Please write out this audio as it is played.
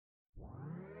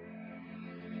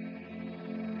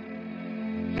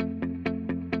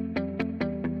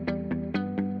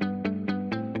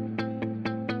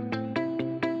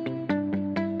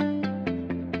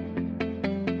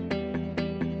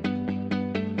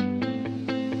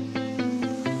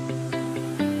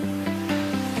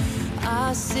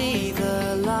I see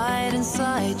the light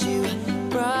inside you,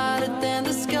 brighter than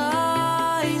the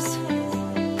skies.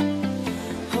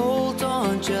 Hold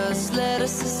on, just let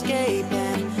us escape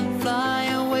and fly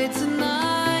away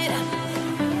tonight.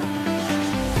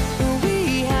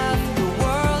 We have the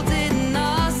world in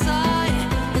our sight,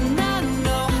 and I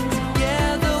know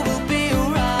together we'll be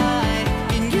alright.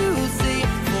 Can you see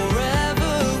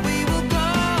forever we will go?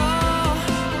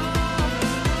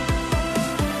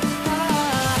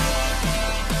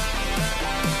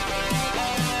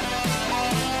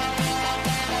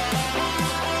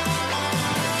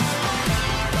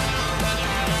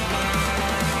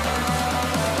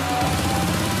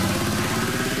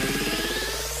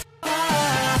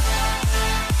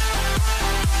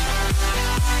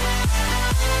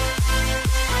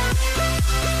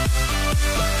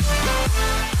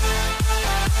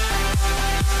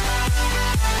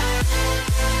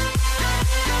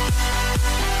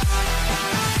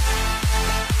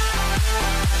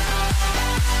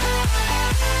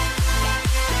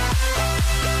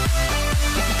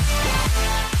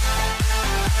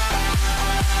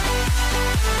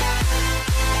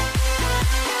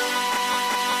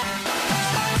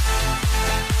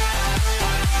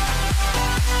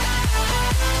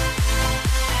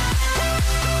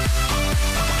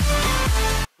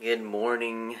 Good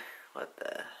morning. What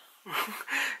the?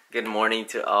 Good morning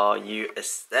to all you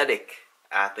aesthetic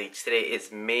athletes. Today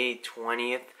is May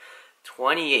 20th,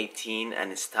 2018,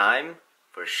 and it's time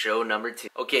for show number 2.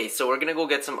 Okay, so we're gonna go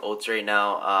get some oats right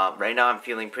now. Right now I'm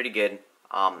feeling pretty good.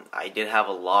 I did have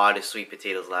a lot of sweet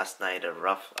potatoes last night. A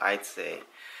rough, I'd say.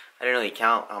 I didn't really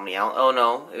count how many ounces. Oh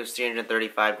no, it was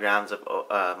 335 grams of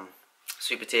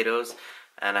sweet potatoes,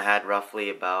 and I had roughly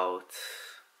about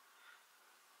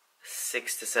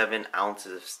 6 to 7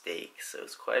 ounces of steak, so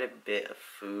it's quite a bit of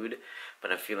food,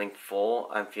 but I'm feeling full,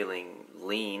 I'm feeling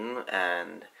lean,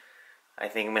 and I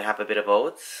think I'm gonna have a bit of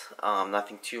oats,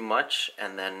 nothing too much,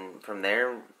 and then from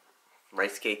there,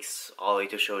 rice cakes all the way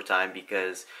to showtime,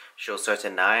 because show starts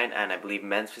at 9, and I believe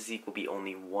men's physique will be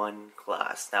only 1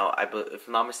 class. Now, if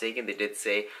I'm not mistaken, they did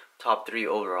say top 3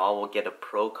 overall will get a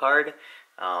pro card,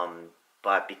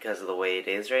 but because of the way it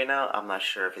is right now, I'm not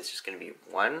sure if it's just gonna be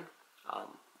 1,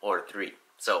 or 3.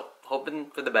 So, hoping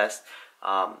for the best.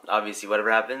 Obviously, whatever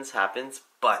happens, happens.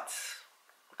 But,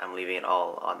 I'm leaving it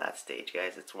all on that stage,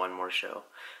 guys. It's one more show.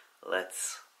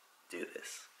 Let's do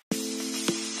this.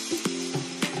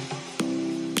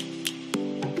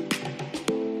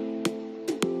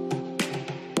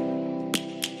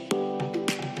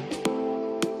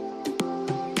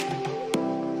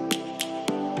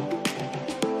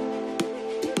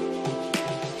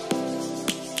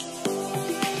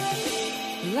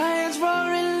 Lions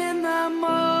roaring in the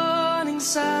morning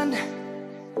sun,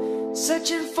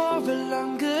 searching for a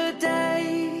longer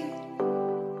day.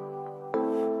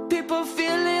 People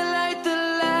feeling like the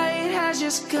light has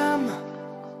just come.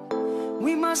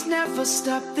 We must never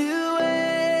stop the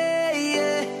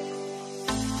way.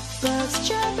 Birds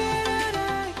chirping and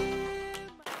I hear.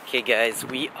 Okay, guys,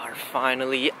 we are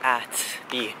finally at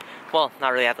the, well,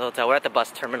 not really at the hotel. We're at the bus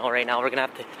terminal right now. We're gonna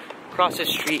have to cross the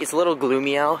street. It's a little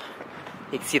gloomy out.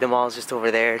 You can see the mall is just over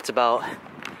there. It's about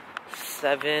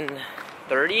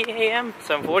 7:30 a.m.,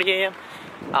 7:40 a.m.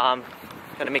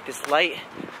 Gonna make this light,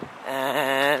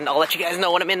 and I'll let you guys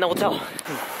know when I'm in the hotel.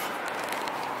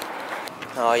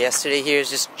 Oh, yesterday here is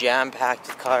just jam-packed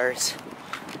with cars.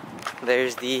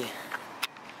 There's the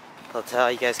hotel.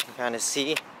 You guys can kind of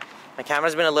see. My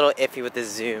camera's been a little iffy with the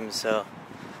zoom, so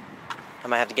I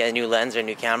might have to get a new lens or a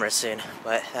new camera soon.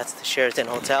 But that's the Sheraton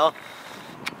Hotel.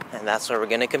 And that's where we're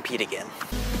gonna compete again.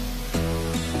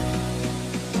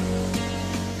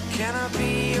 Can I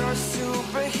be your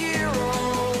superhero?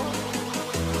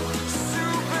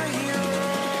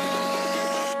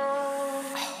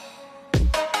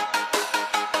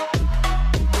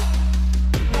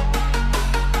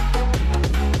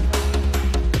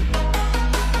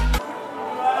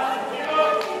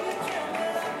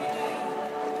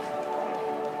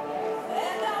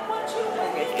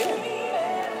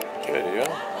 Good,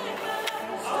 yeah.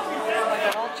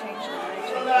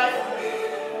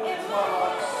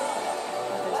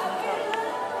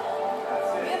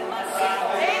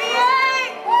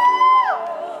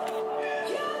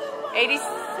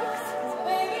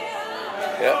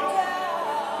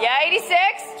 Yeah, 86.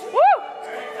 Woo!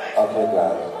 Okay,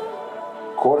 guys.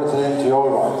 Quarter to your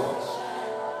right.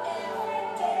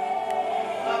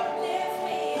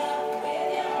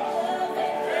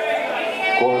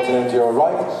 Quarter to your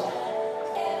right.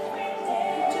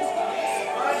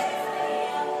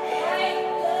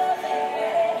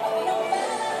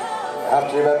 Have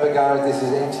to remember, guys, this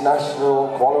is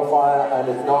international qualifier and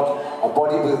it's not a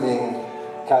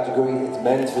bodybuilding category, it's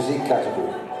men's physique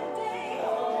category.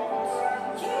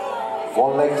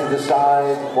 One leg to the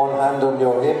side, one hand on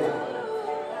your hip.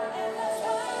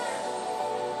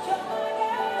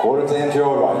 Quarter turn to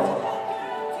your right.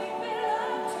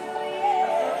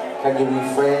 Can you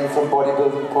refrain from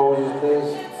bodybuilding poses,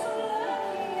 please?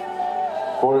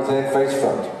 Quarter turn, face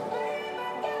front.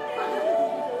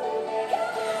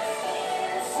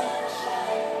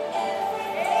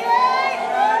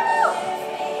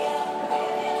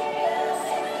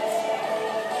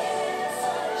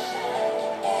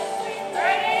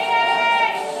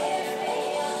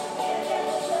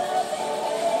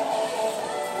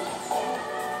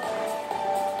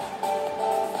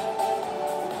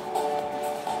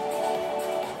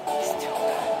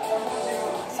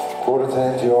 Quarter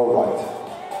turn to your right.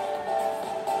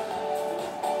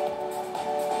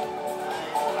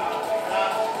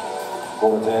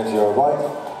 Quarter turn to your right.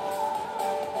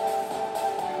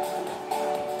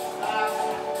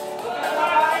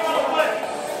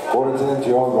 Quarter turn to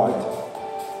your right.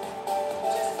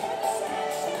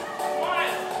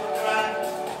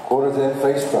 Quarter turn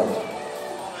face front.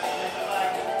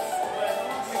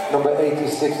 Number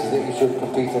 86 is that you should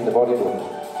compete in the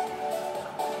bodybuilding.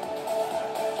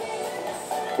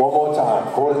 One more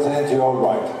time, quarter turn to your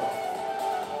right.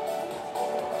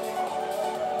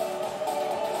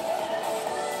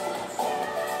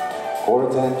 Quarter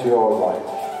turn to your right.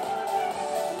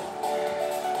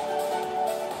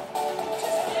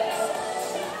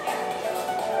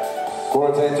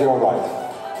 Quarter turn to your right.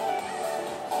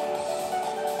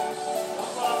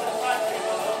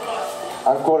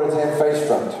 And quarter turn face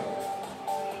front.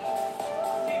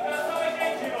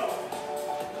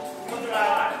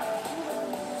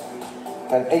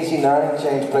 And 89,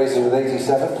 change places with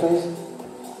 87, please.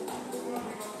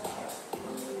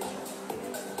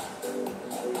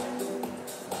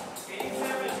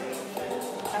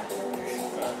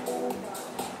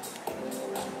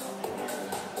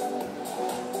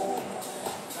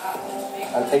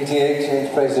 And 88,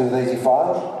 change places with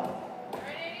 85.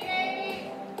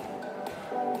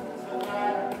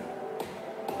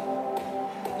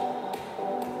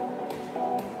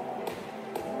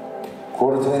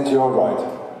 Quarter turn to your right.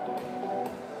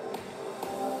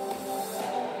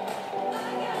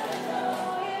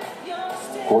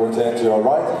 Quarter turn to your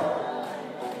right.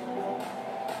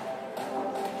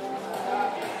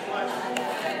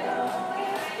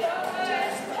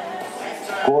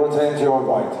 Quarter turn to your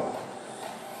right.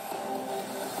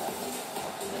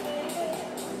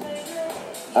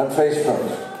 And face front.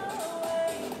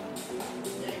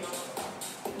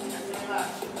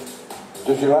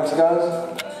 Just relax, guys.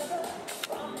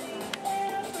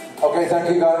 Okay, thank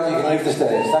you, guys. You can leave the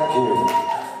stage. Thank you.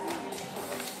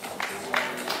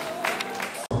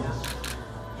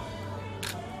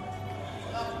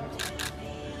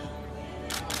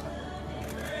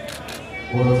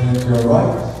 Quarter turn to your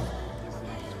right.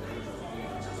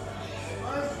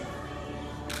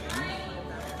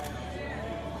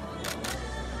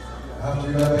 Have to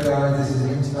remember, guys, this is an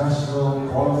international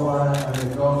qualifier and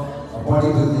we've got a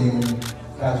bodybuilding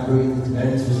category, it's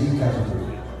men's physique category.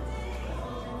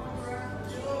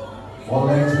 One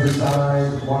leg to the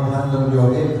side, one hand on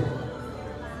your hip.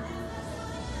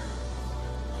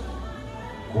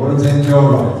 Quarter turn to your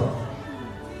right.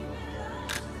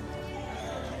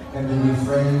 Can you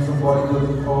refrain from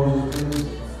bodybuilding poses, please?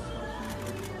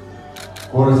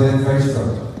 Quarter turn face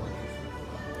front.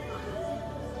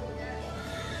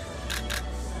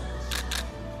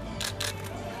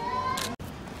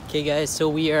 Okay guys, so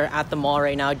we are at the mall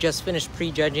right now. Just finished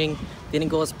prejudging. Didn't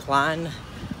go as planned.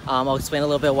 I'll explain a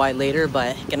little bit why later,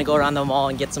 but gonna go around the mall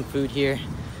and get some food here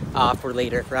for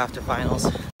later, for after finals.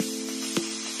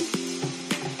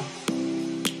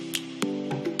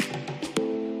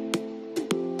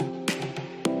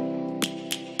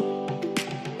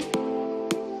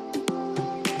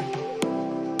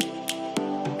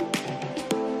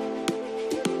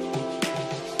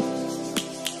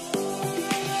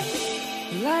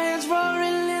 Lions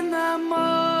roaring in the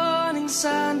morning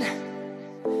sun,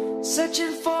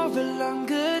 searching for a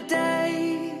longer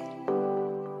day.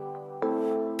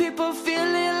 People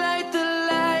feeling like the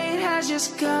light has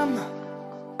just come.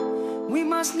 We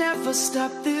must never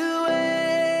stop the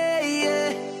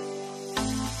way.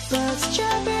 Birds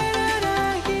chirping and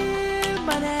I hear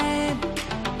my name,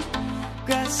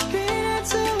 grasping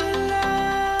into a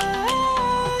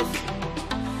life.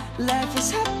 Life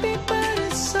is happy but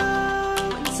it's so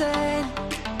insane.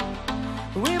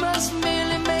 We must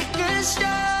merely make a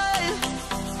start.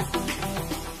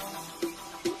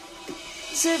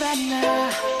 Said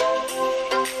Savannah.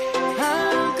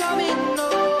 I'm coming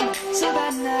home,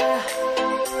 Savannah.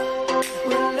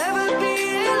 We'll never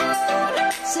be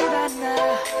alone,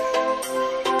 Savannah.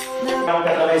 Numéro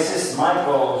 86,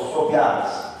 Michael Sopias.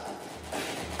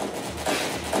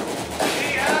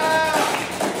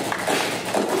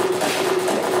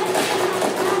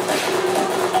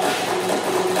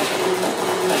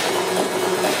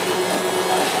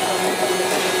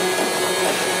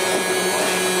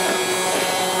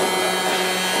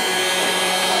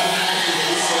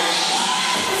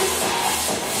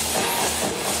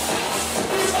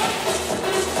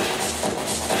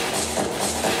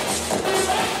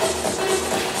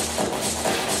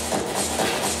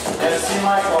 Merci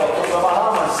Michael. Pour le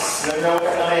Bahamas, le numéro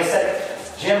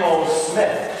 87, Jim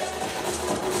Smith.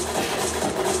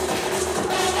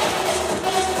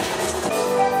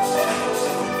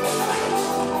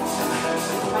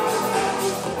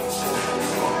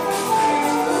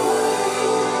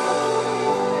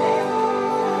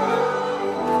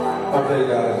 Okay,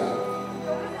 guys.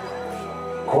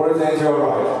 Quarter to your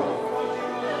right.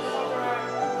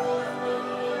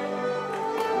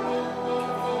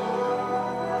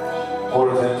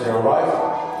 Quarter to your right.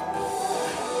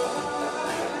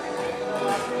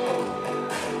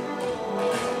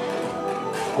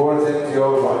 Quarter to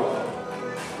your right.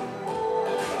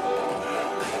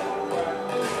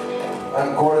 And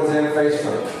quarter to face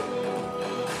front.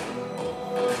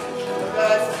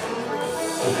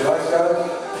 Would you like, guys?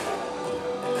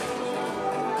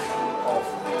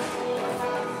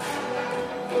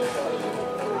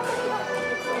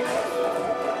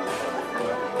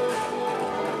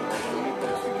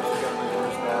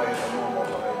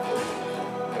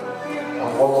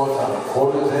 And one more time.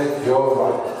 Quarter to your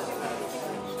right.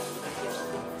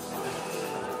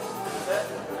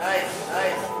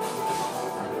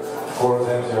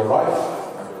 Quarter to your right.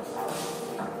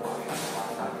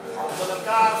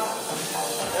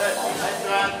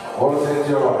 Quarter to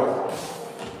your right.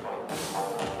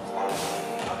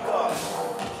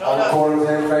 And quarter to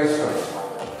face front.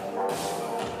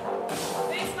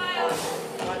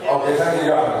 Okay, thank you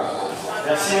guys.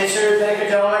 Merci messieurs, thank you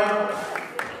gentlemen.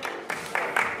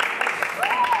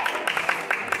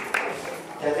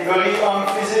 Catégorie homme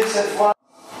physique cette fois.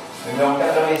 Numéro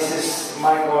 86,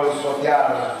 Michael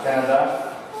Sopias, Canada.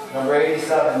 Number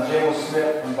 87, James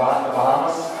Smith from the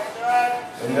Bahamas.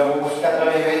 Le numéro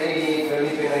 88,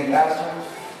 Felipe Lancaster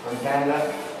from Canada.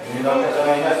 Le numéro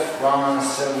 89, Ron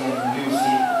Cillian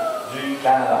Lucy du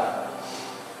Canada.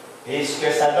 Et ce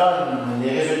que ça donne,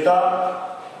 les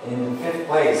résultats, in 5th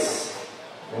place.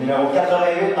 Le numéro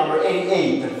 88, number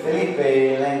 88, Felipe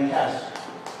Lancaster.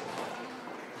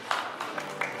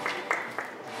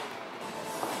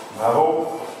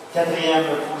 Bravo. 4e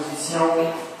position,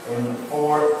 in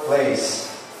 4th place.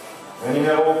 Le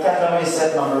numéro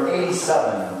 87, number 87,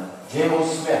 Jim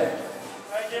Smith.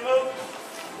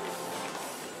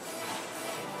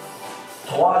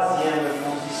 3e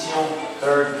position,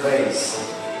 3rd place.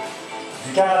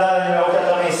 Du Canada, le numéro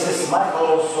 86,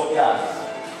 Michael Sopias.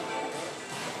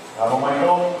 Bravo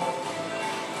Michael.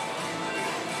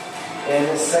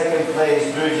 In 2nd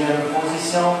place, 2e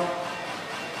position,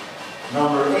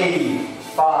 number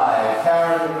 85,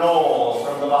 Karen Knowles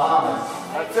from the Bahamas.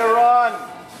 That's a run.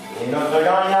 Et notre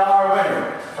gagnant, our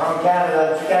winner, from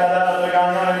Canada, du Canada, notre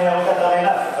gagnant, le numéro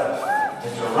 89,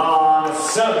 Mr. Ron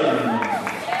Cillian.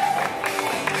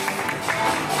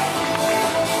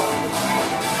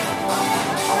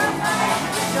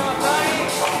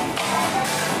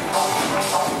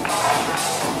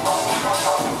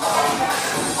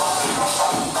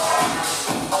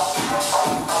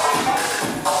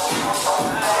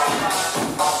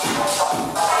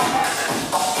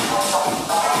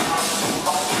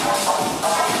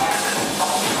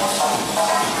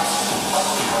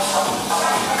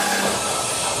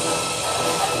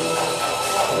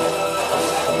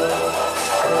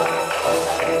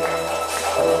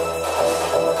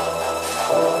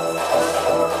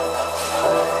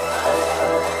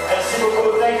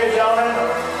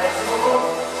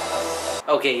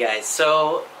 Okay guys,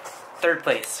 so 3rd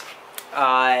place.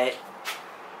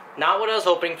 Not what I was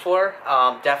hoping for.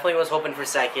 Definitely was hoping for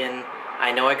 2nd.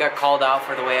 I know I got called out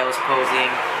for the way I was posing,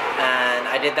 and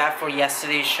I did that for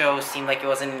yesterday's show. Seemed like it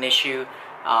wasn't an issue.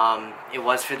 It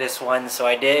was for this one, so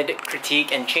I did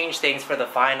critique and change things for the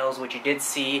finals, which you did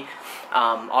see.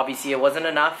 Obviously it wasn't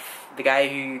enough. The guy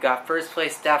who got 1st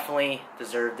place definitely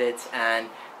deserved it, and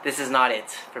this is not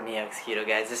it for me, Executo,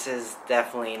 guys. This is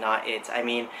definitely not it. I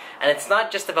mean, and it's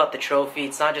not just about the trophy.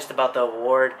 It's not just about the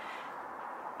award.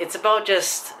 It's about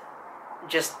just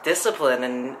discipline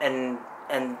and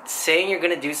and saying you're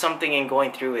gonna do something and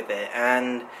going through with it.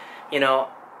 And you know,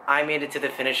 I made it to the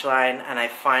finish line and I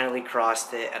finally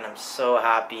crossed it, and I'm so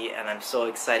happy and I'm so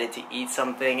excited to eat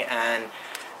something, and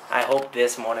I hope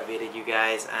this motivated you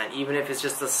guys. And even if it's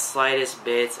just the slightest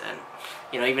bit, and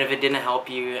you know, even if it didn't help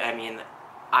you, I mean,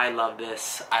 I love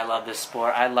this. I love this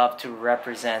sport. I love to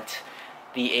represent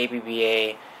the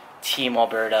IFBB Team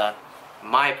Alberta,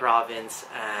 my province,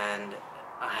 and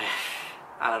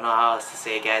I don't know how else to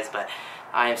say it, guys, but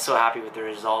I am so happy with the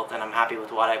result, and I'm happy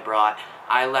with what I brought.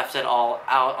 I left it all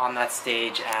out on that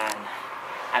stage, and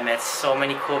I met so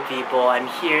many cool people. I'm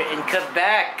here in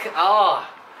Quebec. Oh,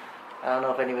 I don't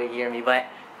know if anybody can hear me, but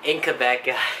in Quebec,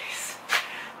 guys,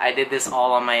 I did this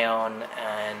all on my own,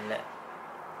 and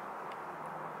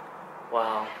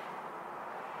wow,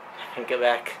 in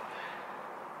Quebec,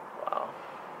 wow.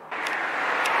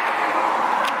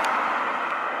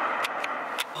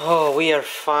 Oh, we are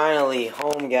finally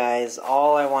home, guys.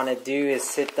 All I want to do is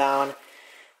sit down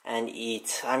and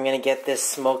eat. I'm gonna get this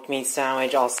smoked meat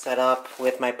sandwich all set up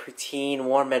with my poutine,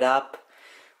 warm it up.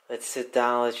 Let's sit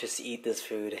down, let's just eat this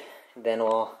food. Then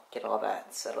we'll get all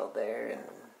that settled there and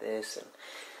this, and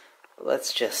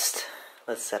let's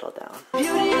settle down.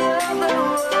 Beauty of the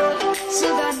world,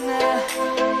 Savannah.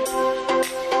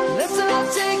 Let's all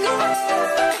take a walk,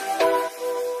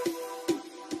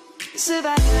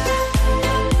 Savannah.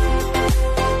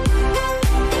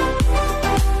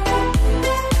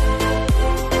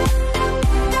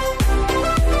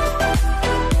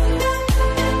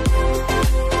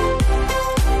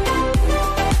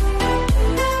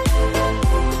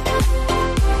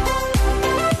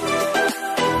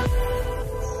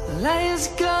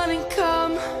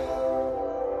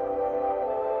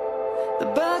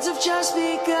 Just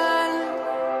begun.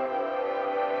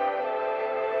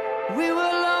 We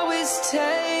will always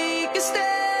take a step